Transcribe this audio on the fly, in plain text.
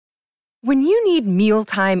When you need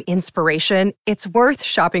mealtime inspiration, it's worth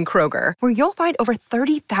shopping Kroger, where you'll find over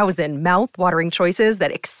 30,000 mouth-watering choices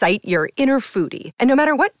that excite your inner foodie. And no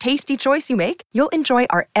matter what tasty choice you make, you'll enjoy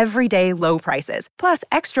our everyday low prices, plus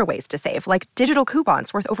extra ways to save, like digital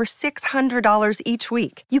coupons worth over $600 each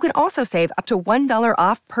week. You can also save up to $1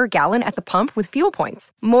 off per gallon at the pump with fuel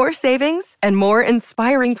points. More savings and more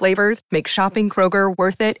inspiring flavors make shopping Kroger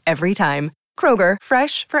worth it every time. Kroger,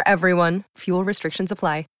 fresh for everyone. Fuel restrictions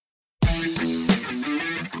apply.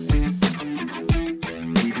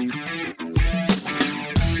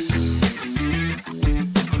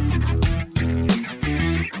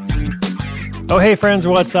 Oh, hey friends,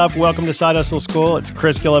 what's up? Welcome to Side Hustle School. It's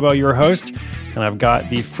Chris Gillibo, your host, and I've got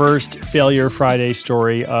the first Failure Friday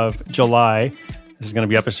story of July. This is going to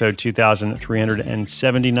be episode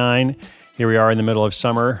 2379. Here we are in the middle of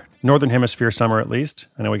summer, Northern Hemisphere summer at least.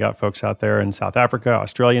 I know we got folks out there in South Africa,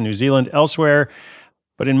 Australia, New Zealand, elsewhere,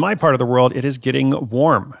 but in my part of the world, it is getting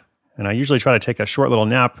warm. And I usually try to take a short little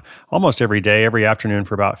nap almost every day, every afternoon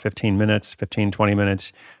for about 20 minutes.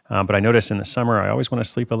 But I notice in the summer, I always want to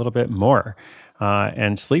sleep a little bit more.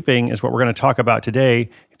 And sleeping is what we're going to talk about today.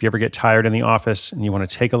 If you ever get tired in the office and you want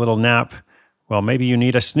to take a little nap, well, maybe you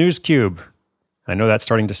need a SnoozeCube. I know that's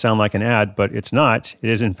starting to sound like an ad, but it's not. It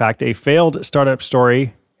is, in fact, a failed startup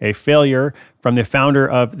story, a failure from the founder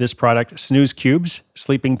of this product, SnoozeCubes,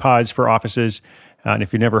 sleeping pods for offices. And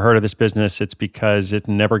if you've never heard of this business, it's because it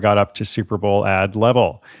never got up to Super Bowl ad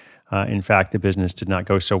level. In fact, the business did not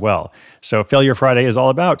go so well. So Failure Friday is all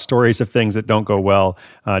about stories of things that don't go well,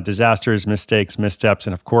 disasters, mistakes, missteps,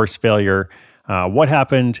 and of course, failure. What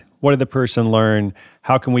happened? What did the person learn?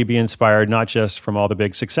 How can we be inspired, not just from all the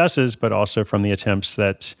big successes, but also from the attempts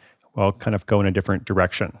that, well, kind of go in a different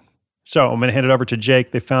direction? So I'm going to hand it over to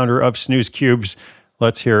Jake, the founder of SnoozeCubes.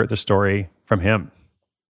 Let's hear the story from him.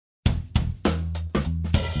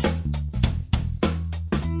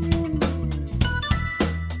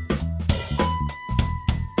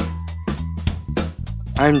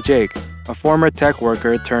 I'm Jake, a former tech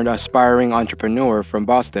worker turned aspiring entrepreneur from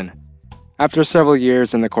Boston. After several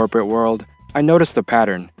years in the corporate world, I noticed a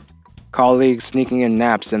pattern. Colleagues sneaking in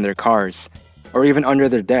naps in their cars, or even under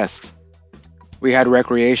their desks. We had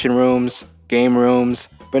recreation rooms, game rooms,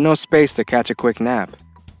 but no space to catch a quick nap.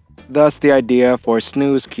 Thus, the idea for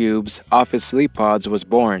SnoozeCubes office sleep pods was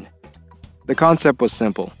born. The concept was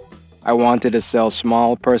simple. I wanted to sell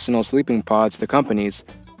small personal sleeping pods to companies,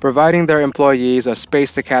 providing their employees a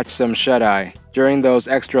space to catch some shut-eye during those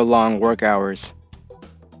extra long work hours.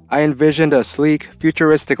 I envisioned a sleek,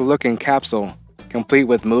 futuristic-looking capsule, complete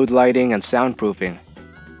with mood lighting and soundproofing.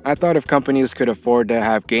 I thought if companies could afford to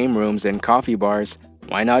have game rooms and coffee bars,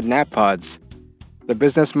 why not nap pods? The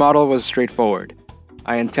business model was straightforward.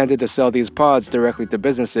 I intended to sell these pods directly to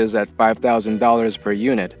businesses at $5,000 per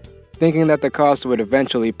unit, thinking that the cost would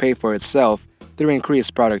eventually pay for itself through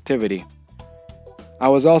increased productivity. I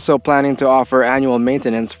was also planning to offer annual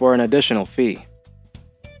maintenance for an additional fee.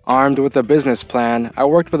 Armed with a business plan, I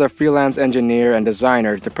worked with a freelance engineer and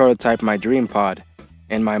designer to prototype my dream pod.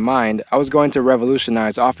 In my mind, I was going to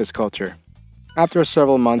revolutionize office culture. After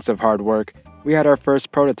several months of hard work, we had our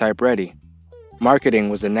first prototype ready. Marketing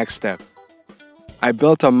was the next step. I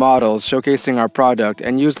built a model showcasing our product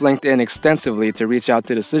and used LinkedIn extensively to reach out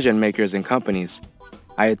to decision makers in companies.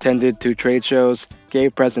 I attended 2 trade shows,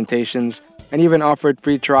 gave presentations, and even offered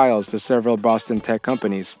free trials to several Boston tech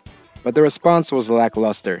companies, but the response was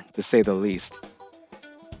lackluster, to say the least.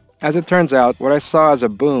 As it turns out, what I saw as a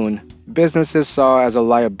boon, businesses saw as a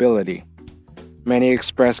liability. Many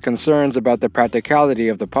expressed concerns about the practicality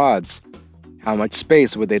of the pods. How much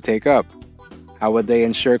space would they take up? How would they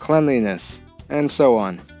ensure cleanliness? And so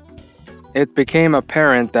on. It became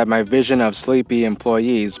apparent that my vision of sleepy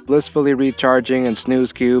employees blissfully recharging in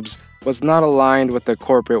SnoozeCubes was not aligned with the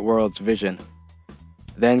corporate world's vision.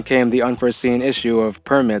 Then came the unforeseen issue of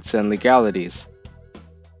permits and legalities.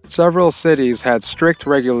 Several cities had strict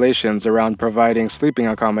regulations around providing sleeping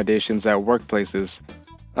accommodations at workplaces.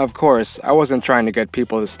 Of course, I wasn't trying to get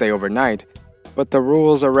people to stay overnight, but the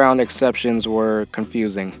rules around exceptions were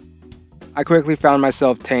confusing. I quickly found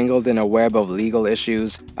myself tangled in a web of legal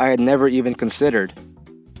issues I had never even considered.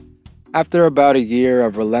 After about a year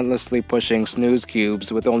of relentlessly pushing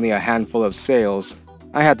SnoozeCubes with only a handful of sales,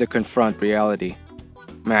 I had to confront reality.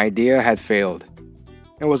 My idea had failed.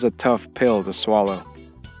 It was a tough pill to swallow.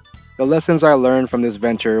 The lessons I learned from this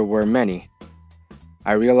venture were many.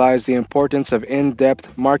 I realized the importance of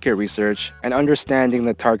in-depth market research and understanding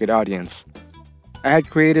the target audience. I had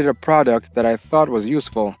created a product that I thought was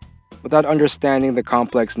useful without understanding the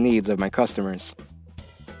complex needs of my customers.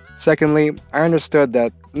 Secondly, I understood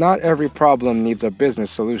that not every problem needs a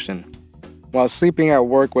business solution. While sleeping at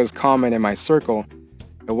work was common in my circle,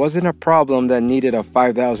 it wasn't a problem that needed a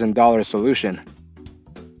 $5,000 solution.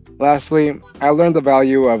 Lastly, I learned the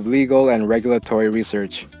value of legal and regulatory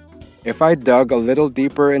research. If I dug a little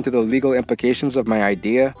deeper into the legal implications of my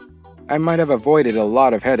idea, I might have avoided a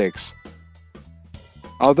lot of headaches.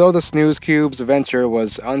 Although the SnoozeCubes venture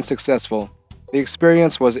was unsuccessful, the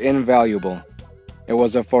experience was invaluable. It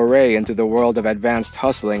was a foray into the world of advanced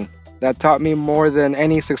hustling that taught me more than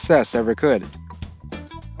any success ever could.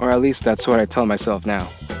 Or at least that's what I tell myself now.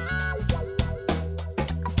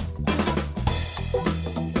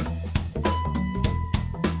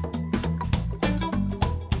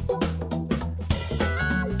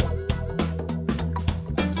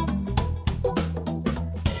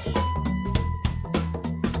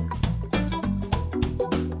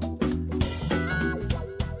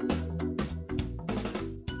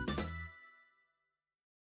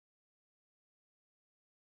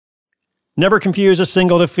 Never confuse a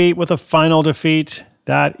single defeat with a final defeat.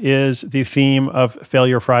 That is the theme of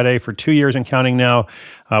Failure Friday for 2 years and counting now.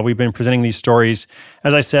 We've been presenting these stories,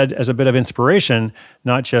 as I said, as a bit of inspiration,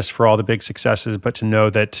 not just for all the big successes, but to know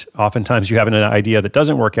that oftentimes you have an idea that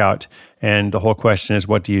doesn't work out. And the whole question is,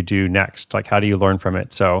 what do you do next? Like, how do you learn from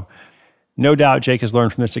it? So no doubt Jake has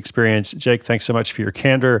learned from this experience. Jake, thanks so much for your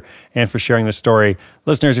candor and for sharing this story.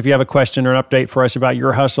 Listeners, if you have a question or an update for us about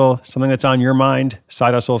your hustle, something that's on your mind,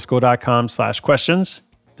 sidehustleschool.com/questions.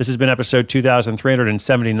 This has been episode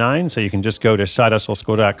 2379, so you can just go to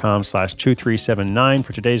sidehustleschool.com/2379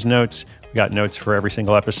 for today's notes. We got notes for every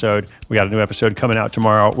single episode. We got a new episode coming out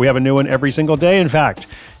tomorrow. We have a new one every single day, in fact.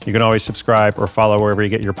 You can always subscribe or follow wherever you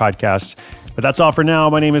get your podcasts. But that's all for now.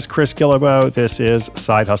 My name is Chris Guillebeau. This is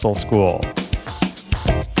Side Hustle School.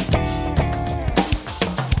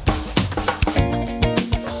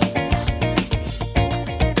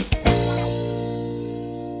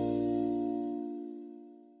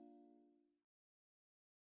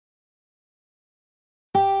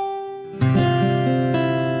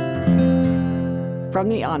 From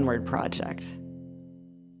the Onward Project.